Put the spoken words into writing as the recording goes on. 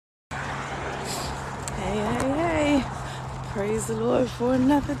Praise the Lord for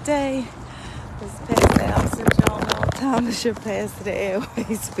another day. This is Pastor Allison, Joan, all time is your pastor, the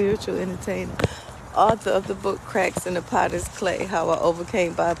airway spiritual entertainer, author of the book Cracks in the Potter's Clay, How I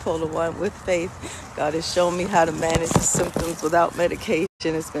Overcame Bipolar 1 with Faith. God has shown me how to manage the symptoms without medication.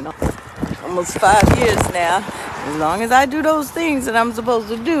 It's been almost 5 years now. As long as I do those things that I'm supposed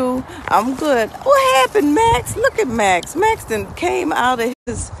to do, I'm good. What happened, Max? Look at Max. Max then came out of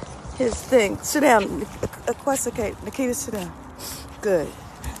his thing. Sit down. Nikita, sit down. Good.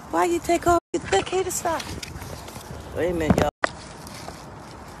 Why you take off? Nikita, stop. Wait a minute, y'all.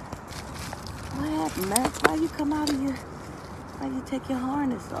 What happened, Max? Why you come out of your... Why you take your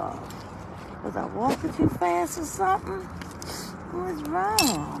harness off? Was I walking too fast or something? What's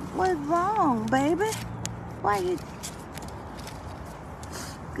wrong? What's wrong, baby? Why you...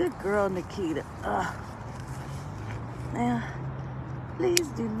 Good girl, Nikita. Now, please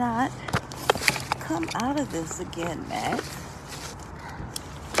do not come out of this again, Max.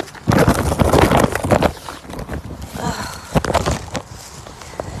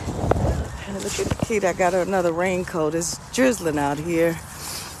 Look at Nikita. I got her another raincoat. It's drizzling out here.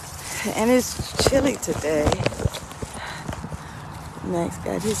 And it's chilly today. Max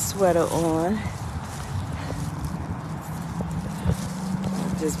got his sweater on.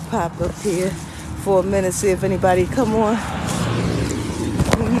 I'll just pop up here for a minute, see if anybody come on.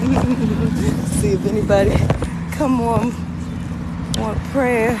 See if anybody come on. Want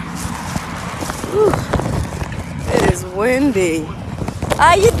prayer. Whew. It is windy.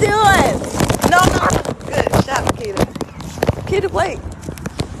 How you doing? No. Good. Shot, Nikita. Nikita, wait.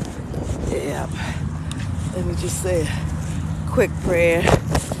 Yeah. Let me just say a quick prayer,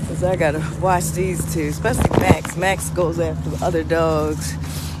 because I got to watch these two, especially Max. Max goes after other dogs.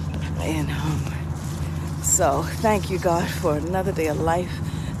 And so thank you, God, for another day of life.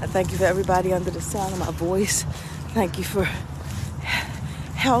 I thank you for everybody under the sound of my voice. Thank you for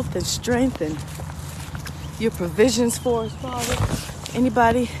health and strength and your provisions for us, Father.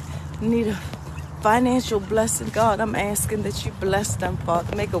 Anybody need a financial blessing, God, I'm asking that you bless them,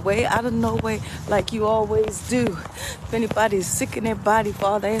 Father. Make a way out of no way like you always do. If anybody is sick in their body,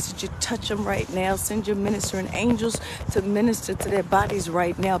 Father, I ask that you touch them right now. Send your ministering angels to minister to their bodies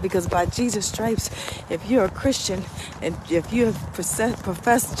right now, because by Jesus' stripes, if you're a Christian and if you have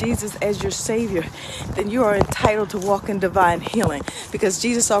professed Jesus as your Savior, then you are entitled to walk in divine healing, because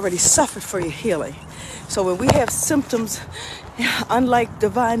Jesus already suffered for your healing. So when we have symptoms, unlike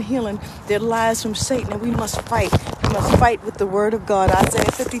divine healing, they're lies from Satan, and we must fight. We must fight with the word of God. Isaiah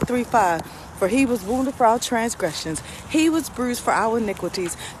 53:5. For he was wounded for our transgressions. He was bruised for our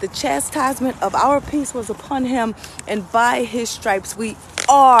iniquities. The chastisement of our peace was upon him, and by his stripes we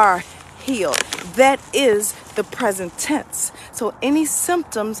are healed. That is the present tense. So any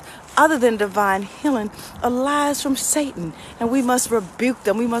symptoms other than divine healing are lies from Satan, and we must rebuke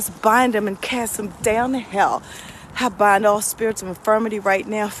them. We must bind them and cast them down to hell. I bind all spirits of infirmity right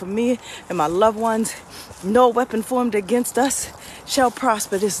now for me and my loved ones. No weapon formed against us shall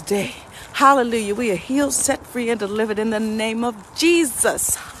prosper this day. Hallelujah. We are healed, set free, and delivered in the name of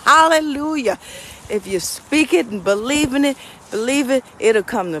Jesus. Hallelujah. If you speak it and believe in it, believe it, it'll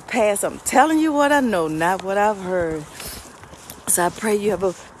come to pass. I'm telling you what I know, not what I've heard. So I pray you have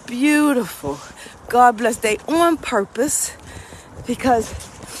a beautiful, God bless day on purpose, because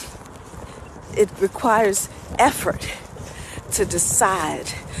it requires effort to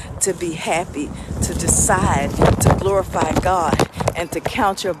decide to be happy, to decide to glorify God, and to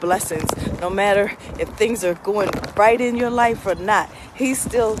count your blessings. No matter if things are going right in your life or not, he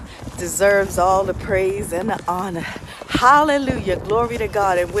still deserves all the praise and the honor. Hallelujah. Glory to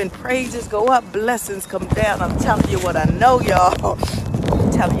God. And when praises go up, blessings come down. I'm telling you what I know, y'all.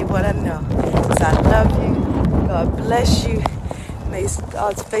 I'm telling you what I know. So I love you. God bless you. May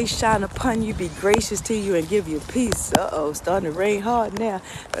God's face shine upon you, be gracious to you, and give you peace. Uh-oh, starting to rain hard now,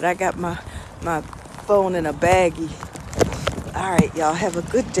 but I got my phone in a baggie. All right, y'all, have a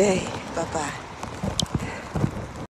good day. Bye-bye.